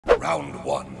Round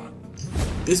one.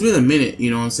 It's been a minute, you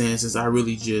know what I'm saying, since I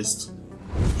really just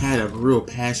had a real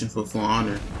passion for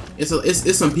honor.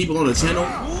 It's some people on the channel,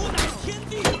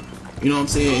 you know what I'm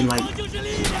saying, and like,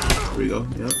 here we go,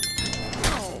 yep.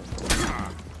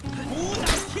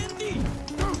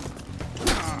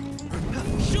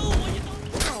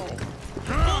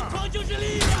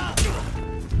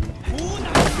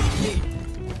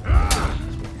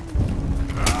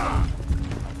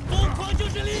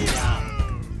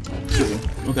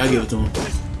 Okay, I give it to him.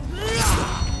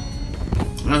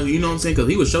 You know what I'm saying? Because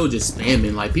he was so just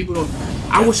spamming. Like, people don't...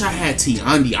 I wish I had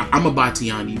Tiandi. I'm gonna buy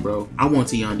Tiandi, bro. I want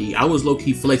Tiandi. I was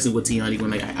low-key flexing with Tiandi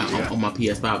when on my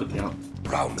PS5 account.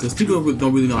 Because people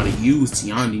don't really know how to use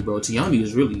Tiandi, bro. Tiandi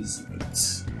is really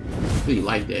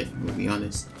like that, to be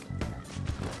honest.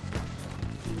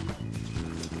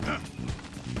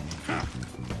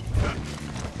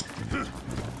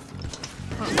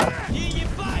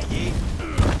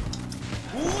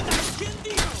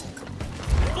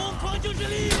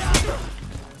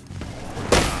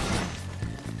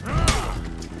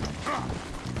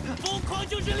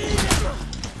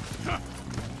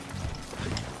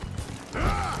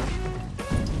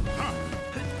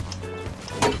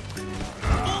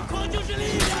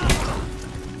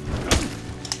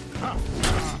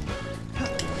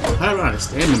 I run out of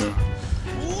stamina.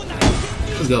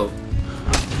 Let's go.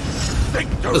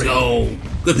 Let's go.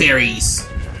 Good parries.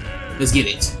 Let's get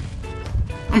it.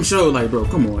 I'm sure, like, bro,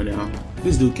 come on now.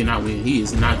 This dude cannot win. He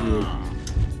is not good.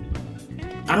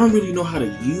 I don't really know how to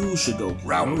use Shugoki.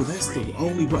 Bro. That's the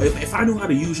only problem. If I know how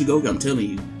to use Shugoki, I'm telling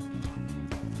you.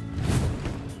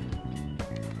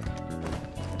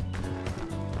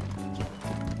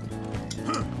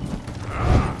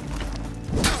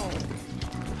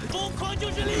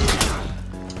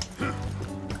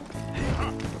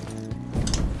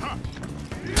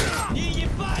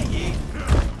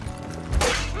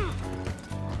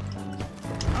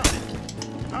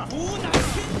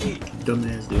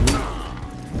 Dumbass dude.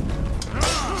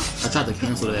 I tried to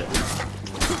cancel that.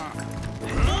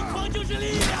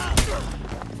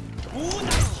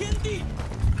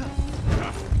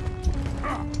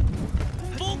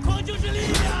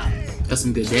 That's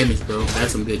some good damage, bro.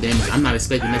 That's some good damage. I'm not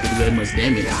expecting that to do that much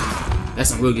damage.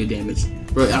 That's some real good damage.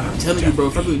 Bro, I'm telling you, bro,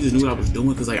 if I really just knew what I was doing,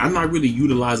 because, like, I'm not really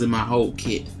utilizing my whole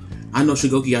kit. I know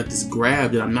Shugoki got this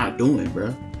grab that I'm not doing,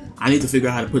 bro. I need to figure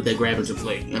out how to put that grab into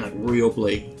play, and like real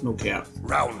play, no cap.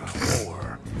 Round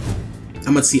 4.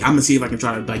 I'm gonna see if I can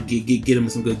try to like get him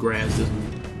some good grabs this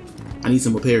one. I need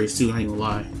some repairs too. I ain't gonna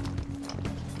lie.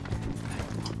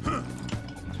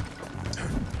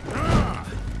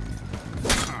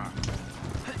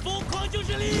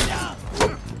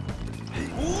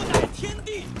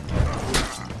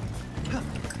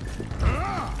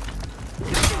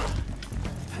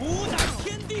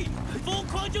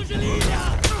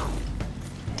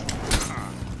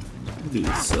 Dude,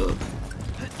 suck.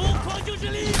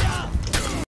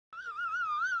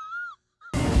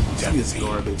 He is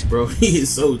garbage, bro. He is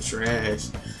so trash.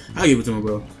 I'll give it to him,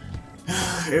 bro.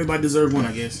 Everybody deserves one,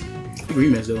 I guess.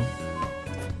 Rematch though.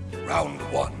 Round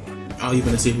 1. All you're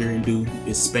gonna sit here and do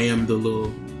is spam the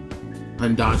little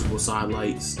undodgeable side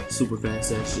lights, super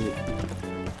fast that shit.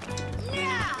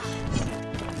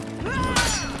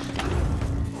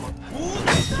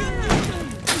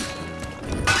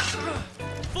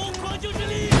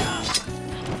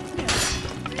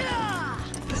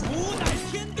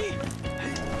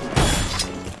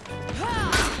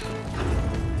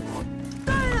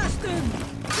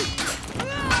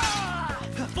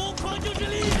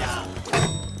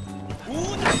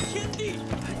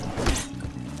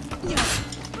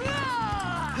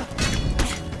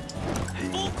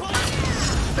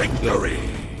 Victory!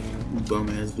 Bum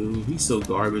ass dude. He's so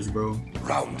garbage, bro.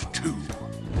 Round 2.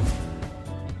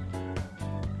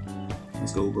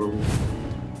 Let's go, bro.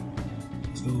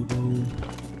 Let's go, bro.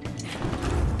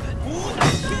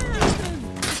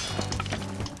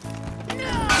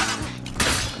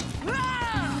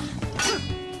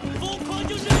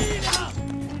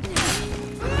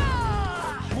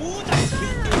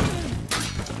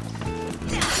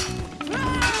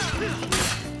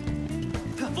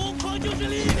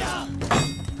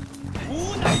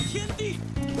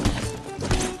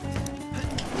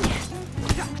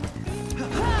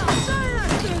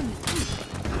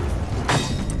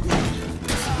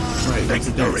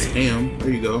 Damn, there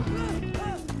you go.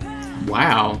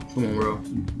 Wow. Come on, bro.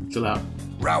 Chill out.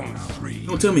 Round 3.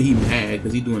 Don't tell me he mad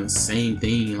because he's doing the same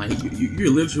thing. Like, you're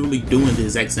literally doing the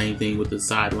exact same thing with the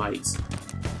side lights.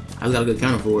 I just got a good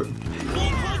counter for it.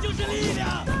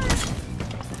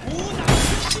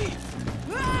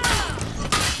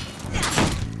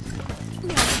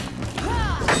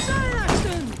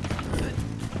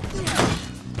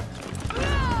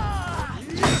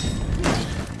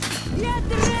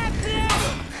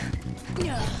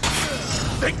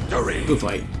 Good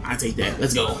fight. I take that.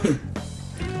 Let's go.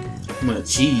 I'm gonna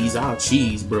cheese. I'll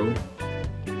cheese, bro.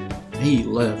 He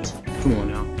left. Come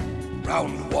on now.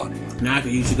 Round 1. Now I can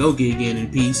use SHUGOKI again in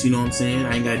peace, you know what I'm saying?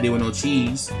 I ain't gotta deal with no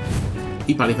cheese.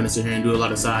 He probably finna sit here and do a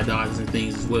lot of side dodges and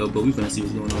things as well, but we finna see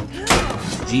what's going on.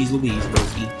 Jeez Louise,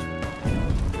 broski.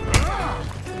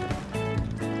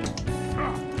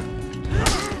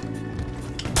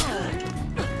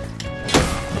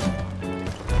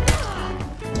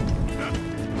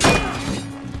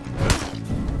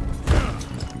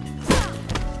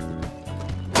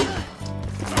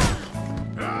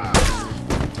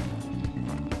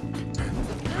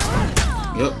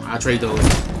 Yep, I trade those.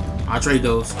 I trade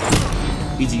those.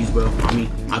 GG's, bro. I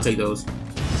mean, I'll take those.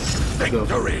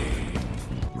 Victory.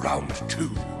 Round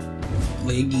 2.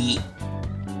 Leggy.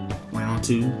 Round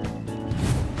 2.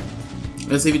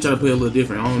 Let's see if you try to play a little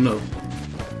different. I don't know.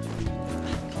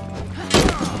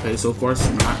 Okay, so far it's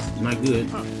not good.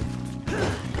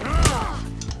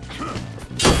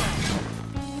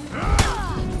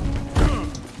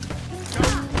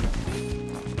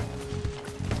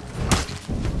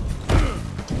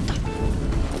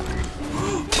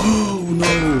 Oh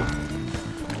no!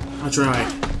 I tried.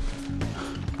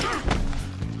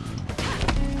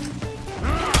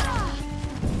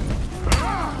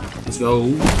 Let's go.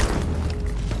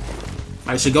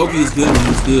 Like SHUGOKI is good when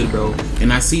he's good, bro.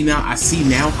 And I see now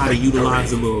how to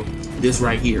utilize this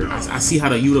right here. I see how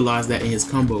to utilize that in his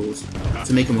combos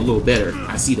to make him a little better.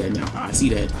 I see that now. I see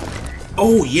that.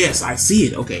 Oh yes, I see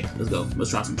it. Okay, let's go.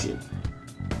 Let's try some shit.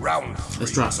 Round 3.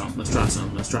 Let's try some. Let's try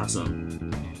some. Let's try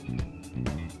some.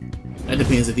 That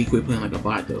depends if he quit playing like a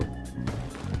bot though.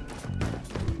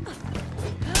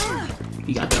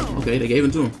 He got that. Okay, they gave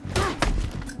it to him.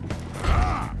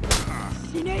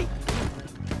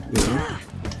 Yeah.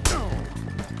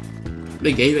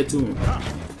 They gave it to him.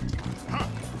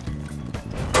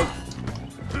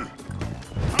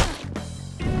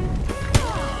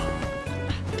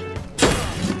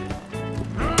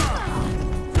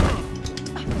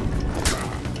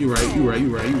 You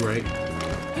right.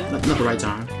 Not the right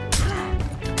time.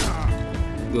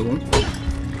 Good one.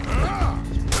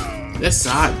 That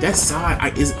side, I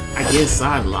guess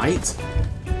side light.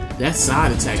 That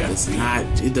side attack does not,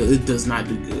 it does not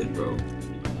do good, bro.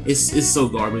 It's so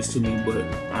garbage to me, but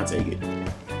I'll take it.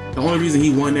 The only reason he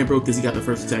won that, bro, because he got the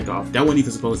first attack off. That wasn't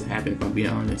even supposed to happen, if I'm being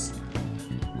honest.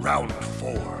 Round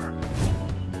 4.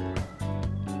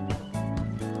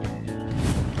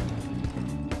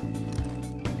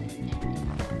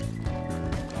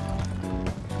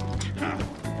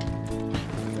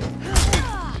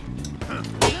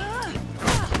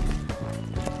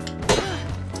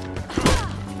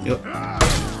 Yep.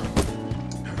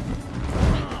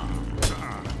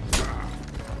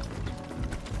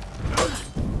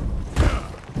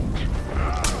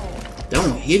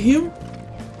 Don't hit him?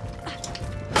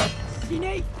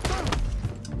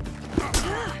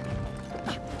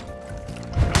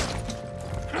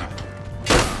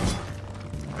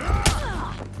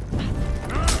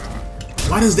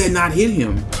 Why does that not hit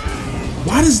him?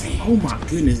 Why does, oh my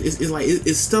goodness, it's like,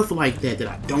 it's stuff like that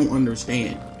I don't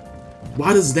understand.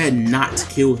 Why does that not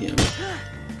kill him?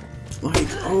 Like,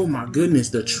 oh my goodness,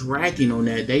 the tracking on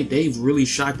that, they've really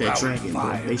shot that tracking,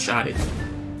 bro. They shot it.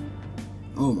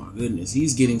 Oh my goodness,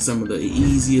 he's getting some of the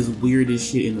easiest, weirdest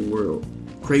shit in the world.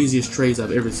 Craziest trades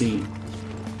I've ever seen.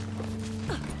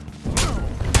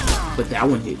 But that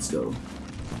one hits though.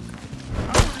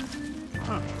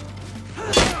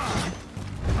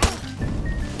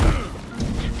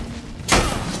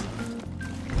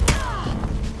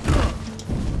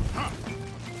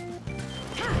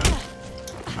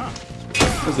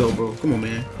 Let's go, bro. Come on,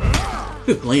 man.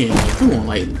 Good playing, man. Come on,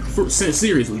 like,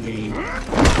 seriously, game.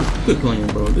 Good playing,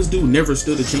 bro. This dude never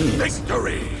stood a chance.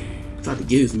 Victory. Tried to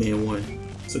get his man one.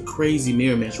 It's a crazy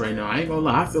mirror match right now. I ain't gonna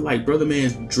lie. I feel like Brother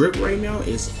Man's drip right now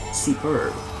is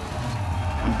superb.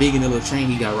 I'm digging the little chain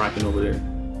he got rocking over there.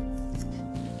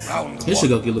 Round His 1.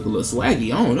 SHUGOKI look a little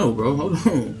swaggy. I don't know, bro. Hold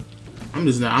on.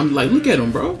 I'm like, look at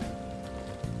him, bro.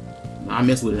 Nah, I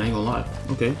mess with it. I ain't gonna lie.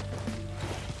 Okay.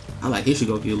 I like his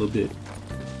SHUGOKI a little bit.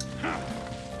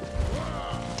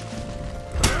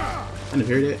 I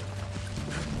never heard that.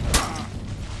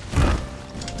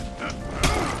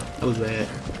 That was bad.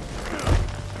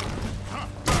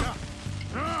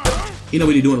 You know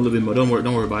what he's doing a little bit more. Don't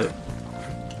worry about it.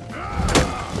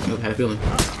 I had a feeling.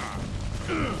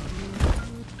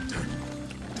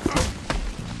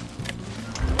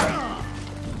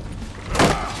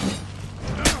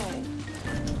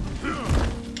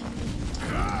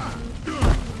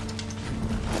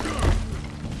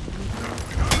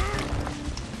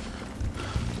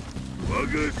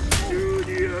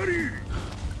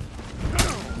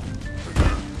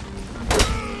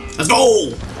 Let's go!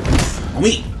 On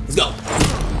me! Let's go!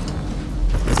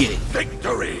 Let's get it.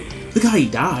 Victory! Look how he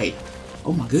died.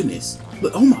 Oh my goodness.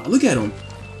 Look, oh my, look at him.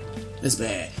 That's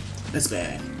bad. That's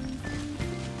bad.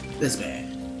 That's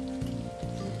bad.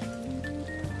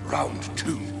 Round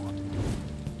 2.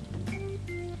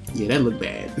 Yeah, that looked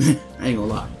bad. I ain't gonna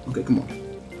lie. Okay, come on.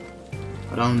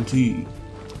 Round 2.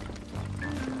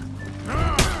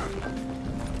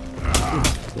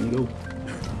 There you go.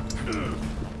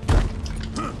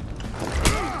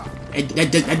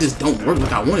 That just don't work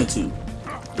like I wanted to.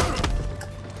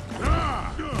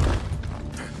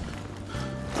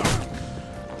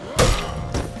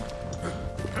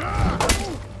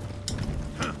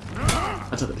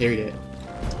 I tried to parry that.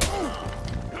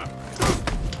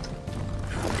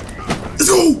 Let's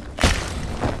go!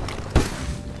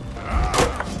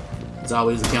 It's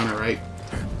always a counter, right?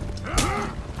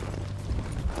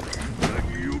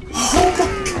 Oh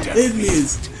my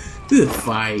goodness! Good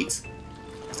fight.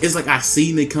 It's like I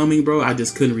seen it coming, bro. I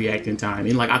just couldn't react in time.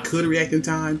 And like I could react in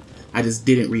time, I just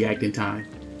didn't react in time.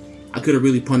 I could have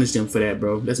really punished him for that,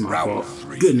 bro. That's my fault.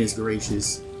 Goodness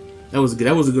gracious. That was a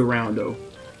good round though.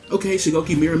 Okay,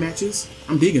 Shugoki mirror matches.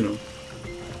 I'm digging them.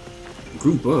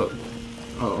 Group up.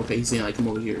 Oh, okay. He's saying like come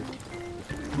over here.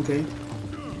 Okay.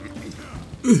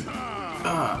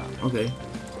 Okay.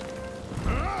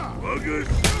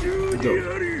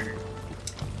 Go.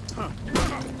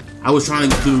 I was trying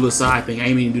to do a little side thing. I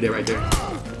ain't even do that right there.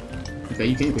 Okay,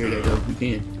 you can't parry that though. You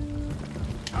can.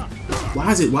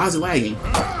 Why is it lagging?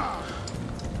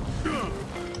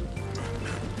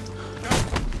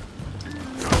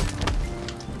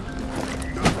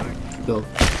 Go.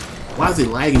 Why is it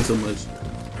lagging so much?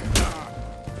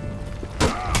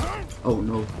 Oh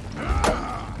no.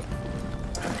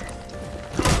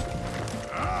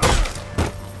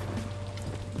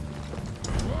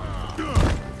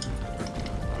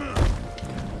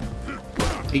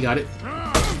 He got it.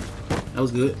 That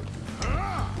was good.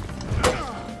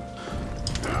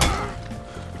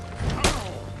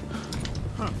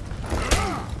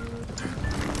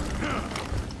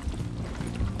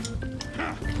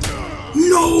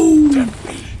 No!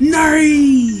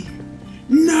 Nari!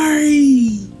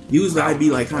 Nari! Usually I'd be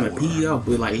like kind of peed off,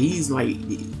 but like he's like,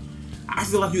 I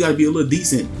feel like you gotta be a little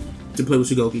decent to play with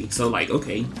Shugoki. So like,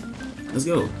 okay, let's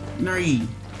go. Nari!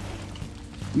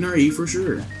 Nari for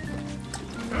sure.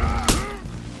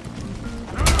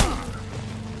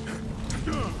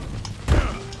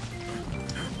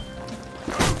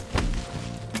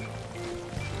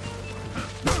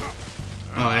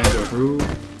 Oh, I had to go through.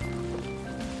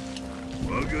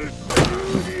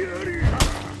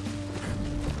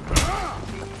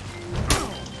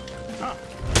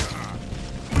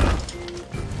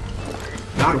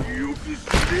 Got him.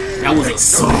 That was a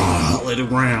solid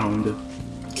round.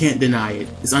 Can't deny it.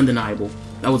 It's undeniable.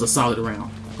 That was a solid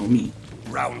round on me.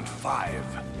 Round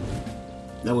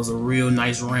 5. That was a real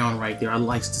nice round right there. I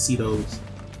like to see those.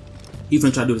 He's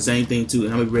gonna try to do the same thing too,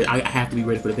 and I'm ready. I have to be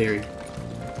ready for the parry.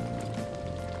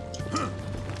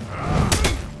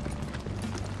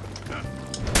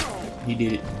 He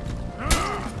did it.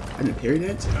 I didn't parry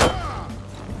that.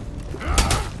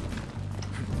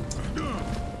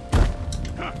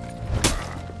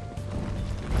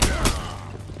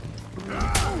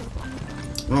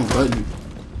 Wrong button.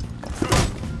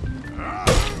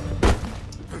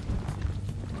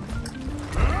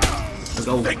 Let's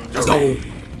go. Let's go.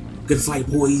 Good fight,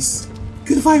 boys.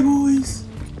 Good fight, boys.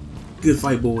 Good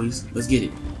fight, boys. Let's get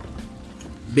it.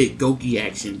 Big Goki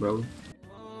action, bro.